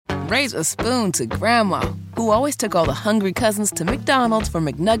raise a spoon to Grandma, who always took all the hungry cousins to McDonald's for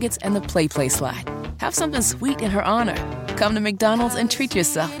McNuggets and the Play Slide. Have something sweet in her honor. Come to McDonald's and treat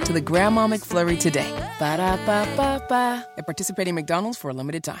yourself to the Grandma McFlurry today. Ba-da-ba-ba-ba. At participating McDonald's for a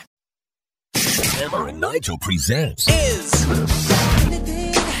limited time. Hammer and Nigel presents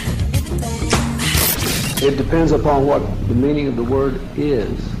It depends upon what the meaning of the word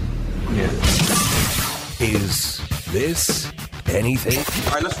is. Yeah. Is this anything?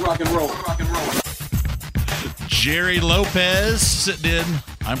 All right, let's rock and roll. Jerry Lopez sitting in.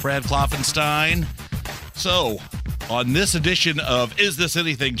 I'm Brad Klopfenstein. So, on this edition of Is This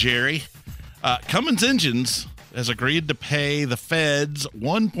Anything, Jerry, Cummins Engines has agreed to pay the feds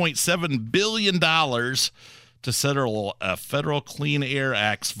 $1.7 billion to settle a federal Clean Air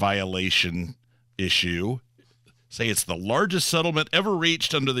Act's violation issue. Say it's the largest settlement ever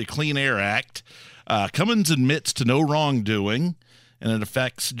reached under the Clean Air Act. Cummins admits to no wrongdoing, and it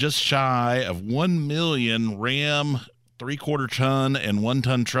affects just shy of 1 million Ram 3/4 ton and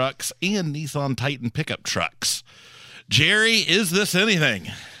 1-ton trucks and Nissan Titan pickup trucks. Jerry, is this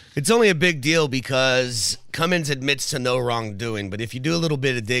anything? It's only a big deal because Cummins admits to no wrongdoing, but if you do a little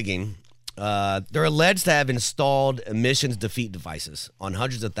bit of digging, they're alleged to have installed emissions defeat devices on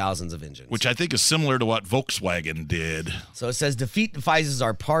hundreds of thousands of engines. Which I think is similar to what Volkswagen did. So it says defeat devices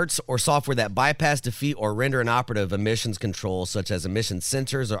are parts or software that bypass, defeat, or render inoperative emissions control, such as emission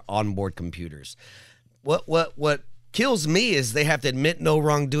sensors or onboard computers. What kills me is they have to admit no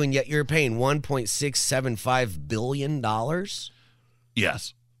wrongdoing, yet you're paying $1.675 billion?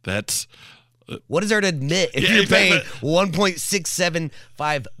 Yes, that's... What is there to admit if you're paying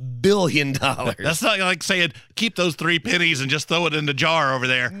 $1.675 billion? That's not like saying, keep those 3 pennies and just throw it in the jar over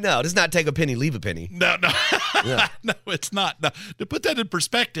there. No, it does not take a penny, leave a penny. No. Yeah. No, it's not. No. To put that in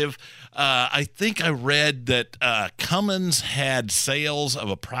perspective, I think I read that Cummins had sales of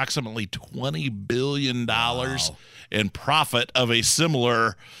approximately $20 billion and profit of a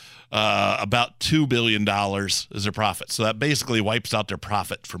similar... about $2 billion is their profit. So that basically wipes out their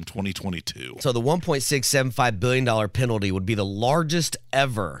profit from 2022. So the $1.675 billion penalty would be the largest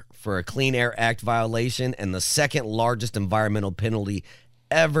ever for a Clean Air Act violation and the second largest environmental penalty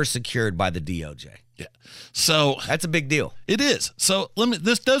ever secured by the DOJ. Yeah. So that's a big deal. It is. So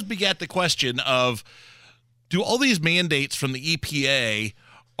this does beget the question of, do all these mandates from the EPA,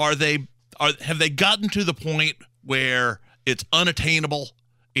 have they gotten to the point where it's unattainable?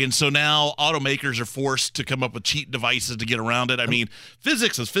 And so now automakers are forced to come up with cheat devices to get around it. I mean,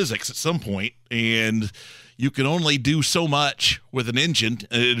 physics is physics at some point, and you can only do so much with an engine.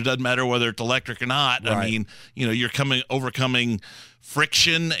 It doesn't matter whether it's electric or not. Right. I mean, you're overcoming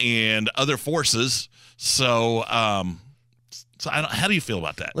friction and other forces. So, how do you feel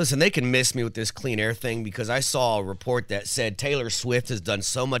about that? Listen, they can miss me with this clean air thing because I saw a report that said Taylor Swift has done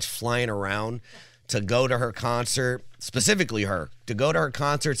so much flying around to go to her concert, specifically to go to her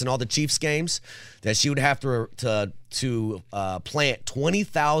concerts and all the Chiefs games, that she would have to plant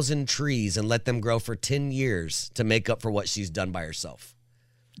 20,000 trees and let them grow for 10 years to make up for what she's done by herself.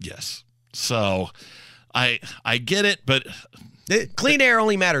 Yes. So I get it, but... Clean air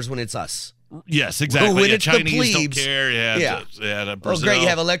only matters when it's us. Yes, exactly. When it's Chinese the plebes, don't care. Yeah. Oh, great, you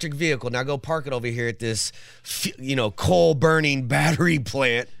have an electric vehicle. Now go park it over here at this, coal-burning battery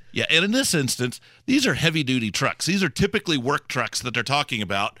plant. Yeah, and in this instance, these are heavy-duty trucks. These are typically work trucks that they're talking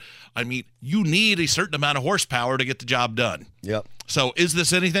about. I mean, you need a certain amount of horsepower to get the job done. Yep. So is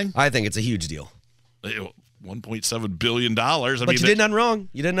this anything? I think it's a huge deal. $1.7 billion. But you did nothing wrong.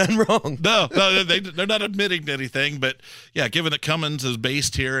 You did nothing wrong. No, they're not admitting to anything. But, yeah, given that Cummins is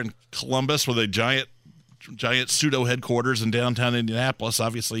based here in Columbus with a giant pseudo headquarters in downtown Indianapolis,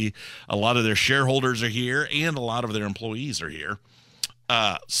 obviously a lot of their shareholders are here and a lot of their employees are here.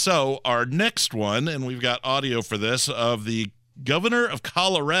 So our next one, and we've got audio for this, of the governor of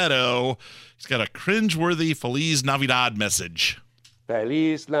Colorado. He's got a cringeworthy Feliz Navidad message.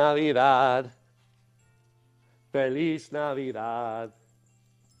 Feliz Navidad. Feliz Navidad.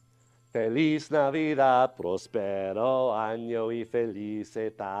 Feliz Navidad. Prospero año y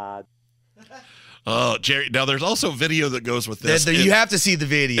felicidad. Oh, Jerry. Now, there's also video that goes with this. You have to see the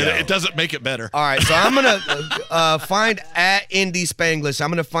video. It doesn't make it better. All right, so I'm going to find at Indy Spanglish.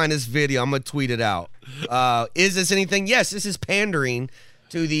 I'm going to find this video. I'm going to tweet it out. Is this anything? Yes, this is pandering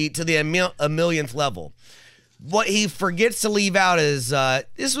to the a millionth level. What he forgets to leave out is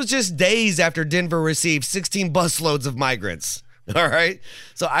this was just days after Denver received 16 busloads of migrants. All right.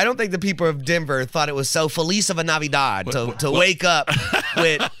 So I don't think the people of Denver thought it was so feliz of a Navidad to wake up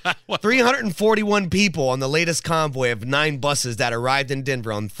with 341 people on the latest convoy of 9 buses that arrived in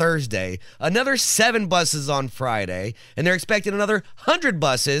Denver on Thursday, another 7 buses on Friday, and they're expecting another 100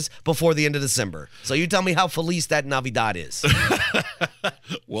 buses before the end of December. So you tell me how feliz that Navidad is.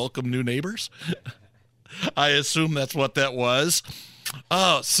 Welcome, new neighbors. I assume that's what that was.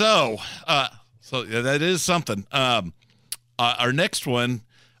 Oh, so that is something. Our next one,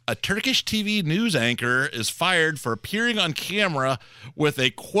 a Turkish TV news anchor is fired for appearing on camera with a,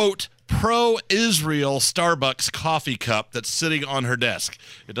 quote, pro-Israel Starbucks coffee cup that's sitting on her desk.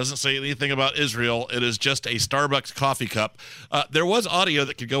 It doesn't say anything about Israel. It is just a Starbucks coffee cup. There was audio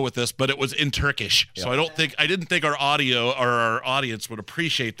that could go with this, but it was in Turkish. Yep. So I didn't think our audio or our audience would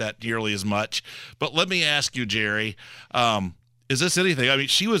appreciate that nearly as much. But let me ask you, Jerry, is this anything? I mean,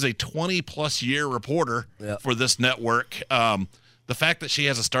 she was a 20-plus year reporter for this network. The fact that she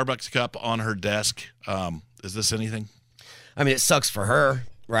has a Starbucks cup on her desk, is this anything? I mean, it sucks for her,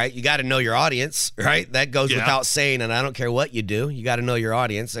 right? You got to know your audience, right? That goes without saying, and I don't care what you do. You got to know your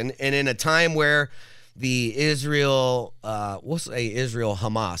audience. And in a time where the Israel, we'll say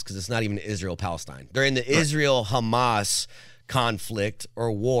Israel-Hamas, because it's not even Israel-Palestine. During the Israel-Hamas conflict or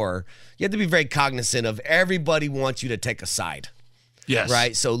war, you have to be very cognizant of everybody wants you to take a side. Yes.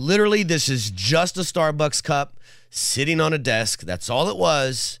 Right? So literally, this is just a Starbucks cup sitting on a desk. That's all it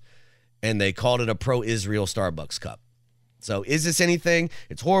was. And they called it a pro-Israel Starbucks cup. So is this anything?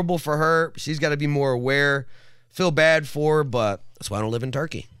 It's horrible for her. She's got to be more aware. Feel bad for her, but that's why I don't live in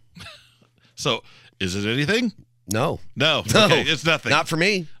Turkey. So is it anything? No. Okay, it's nothing. Not for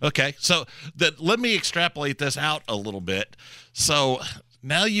me. Okay, so let me extrapolate this out a little bit. So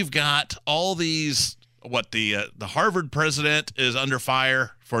now you've got all these, the Harvard president is under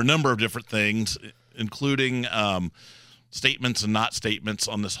fire for a number of different things, including statements and not statements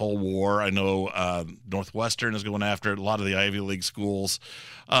on this whole war. I know Northwestern is going after it, a lot of the Ivy League schools.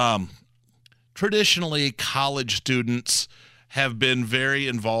 Traditionally, college students have been very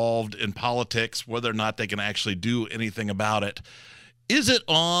involved in politics, whether or not they can actually do anything about it. Is it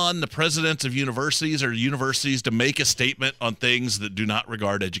on the presidents of universities or universities to make a statement on things that do not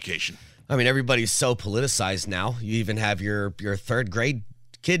regard education? I mean, everybody's so politicized now. You even have your third grade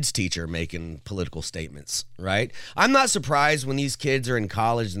kids teacher making political statements, right? I'm not surprised when these kids are in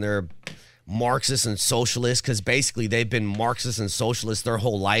college and they're Marxists and socialists, because basically they've been Marxists and socialists their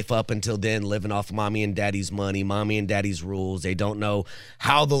whole life up until then, living off mommy and daddy's money, mommy and daddy's rules. They don't know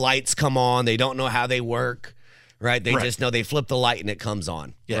how the lights come on. They don't know how they work, right? They just know they flip the light and it comes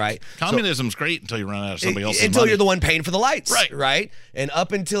on, right? Communism's great until you run out of somebody else's until money. You're the one paying for the lights, right? And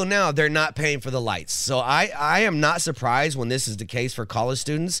up until now, they're not paying for the lights. So I am not surprised when this is the case for college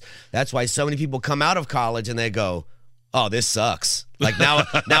students. That's why so many people come out of college and they go, oh, this sucks. Like now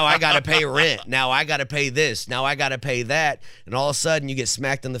I got to pay rent. Now I got to pay this. Now I got to pay that. And all of a sudden you get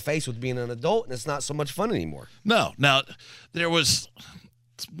smacked in the face with being an adult and it's not so much fun anymore. No. Now, there was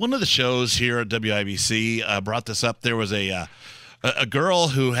one of the shows here at WIBC brought this up. There was a girl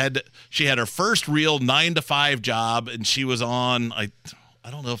who had her first real 9-to-5 job, and she was on, I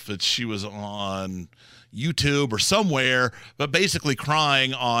don't know if she was on YouTube or somewhere, but basically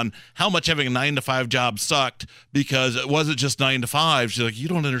crying on how much having a 9-to-5 job sucked because it wasn't just 9 to 5. She's like, you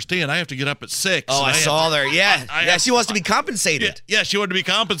don't understand. I have to get up at 6. Oh, I saw her. Yeah. She wants to be compensated. Yeah, she wanted to be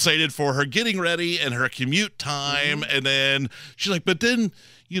compensated for her getting ready and her commute time. Mm-hmm. And then she's like, but then,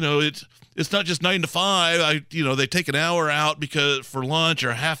 it's not just 9 to 5. They take an hour out because for lunch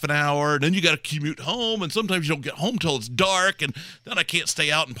or half an hour, and then you got to commute home, and sometimes you don't get home till it's dark, and then I can't stay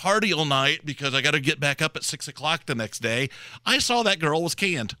out and party all night because I got to get back up at 6 o'clock the next day. I saw that girl was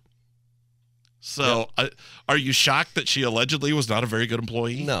canned. So, are you shocked that she allegedly was not a very good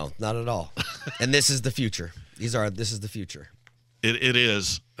employee? No, not at all. And this is the future. This is the future. It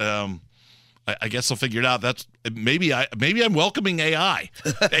is. I guess I'll figure it out. That's maybe I'm welcoming AI.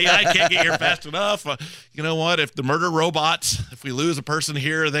 AI can't get here fast enough. You know what? If the murder robots, if we lose a person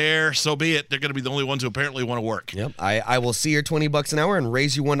here or there, so be it. They're going to be the only ones who apparently want to work. Yep. I will see your $20 an hour and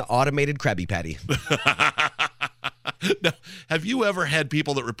raise you one automated Krabby Patty. Now, have you ever had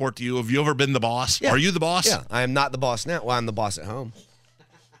people that report to you? Have you ever been the boss? Yeah. Are you the boss? Yeah, I am not the boss now. Well, I'm the boss at home.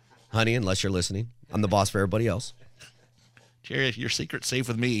 Honey, unless you're listening, I'm the boss for everybody else. Jerry, your secret's safe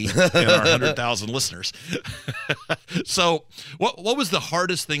with me and our 100,000 listeners. So what was the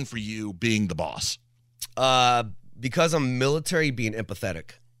hardest thing for you being the boss? Because I'm military, being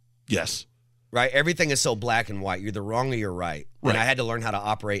empathetic. Yes. Right? Everything is so black and white. You're the wrong or you're right. And I had to learn how to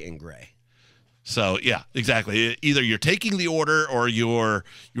operate in gray. So yeah, exactly. Either you're taking the order or you're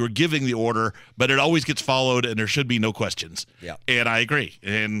giving the order, but it always gets followed, and there should be no questions. Yeah, and I agree.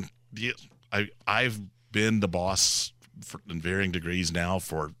 And I've been the boss in varying degrees now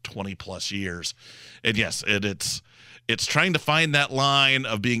for 20 plus years, and yes, it's trying to find that line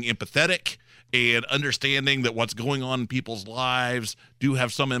of being empathetic and understanding that what's going on in people's lives do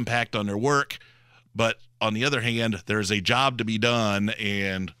have some impact on their work, but on the other hand, there's a job to be done,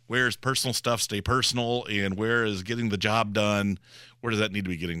 and where is personal stuff stay personal, and where is getting the job done, where does that need to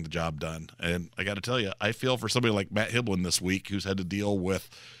be getting the job done? And I got to tell you, I feel for somebody like Matt Hiblin this week who's had to deal with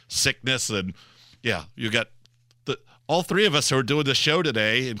sickness. And yeah, you got all three of us who are doing this show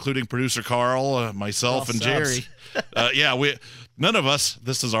today, including producer Carl, myself, and Jerry. None of us,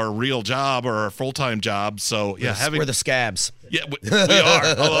 this is our real job or our full-time job. So yeah, we're the scabs. Yeah, we are.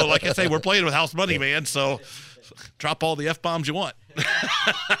 Although, like I say, we're playing with house money, man. So drop all the F-bombs you want.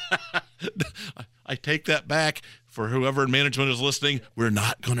 I take that back. For whoever in management is listening, we're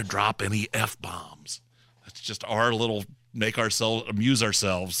not going to drop any F-bombs. That's just our little amuse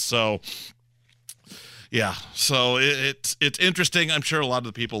ourselves. So yeah, so it's interesting. I'm sure a lot of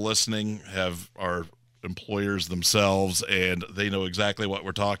the people listening are employers themselves, and they know exactly what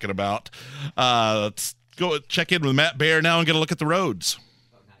we're talking about. Let's go check in with Matt Bear now and get a look at the roads.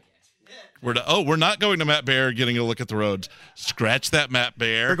 We're not going to Matt Bear getting a look at the roads. Scratch that, Matt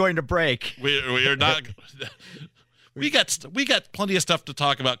Bear. We're going to break. We are not. We got plenty of stuff to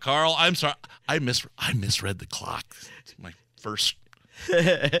talk about, Carl. I'm sorry. I misread the clock. It's my first.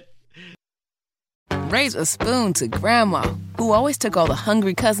 Raise a spoon to Grandma, who always took all the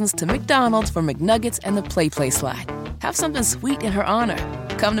hungry cousins to McDonald's for McNuggets and the Play Slide. Have something sweet in her honor.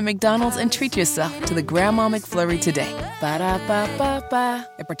 Come to McDonald's and treat yourself to the Grandma McFlurry today. Ba-da-ba-ba-ba.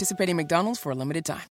 At participating McDonald's for a limited time.